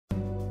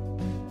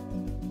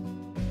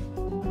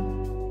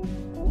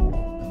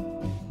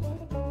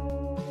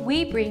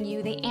we bring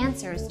you the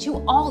answers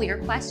to all your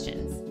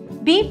questions.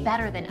 Be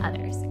better than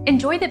others.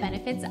 Enjoy the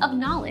benefits of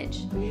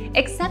knowledge.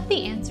 Accept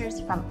the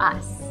answers from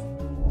us.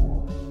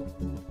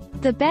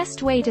 The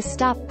best way to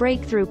stop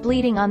breakthrough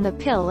bleeding on the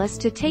pill is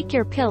to take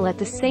your pill at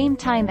the same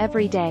time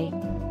every day.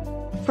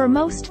 For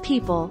most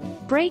people,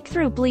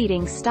 breakthrough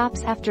bleeding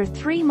stops after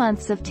 3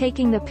 months of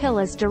taking the pill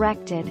as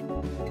directed.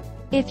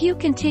 If you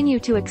continue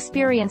to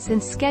experience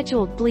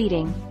unscheduled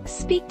bleeding,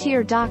 speak to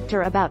your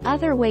doctor about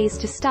other ways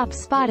to stop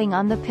spotting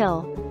on the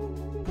pill.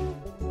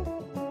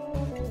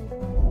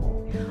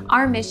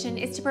 Our mission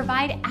is to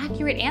provide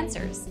accurate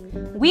answers.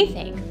 We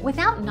think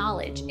without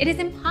knowledge, it is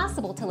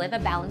impossible to live a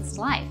balanced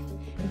life.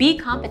 Be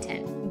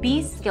competent,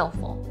 be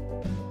skillful.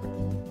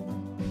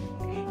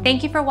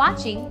 Thank you for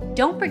watching.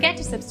 Don't forget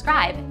to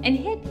subscribe and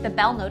hit the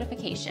bell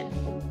notification.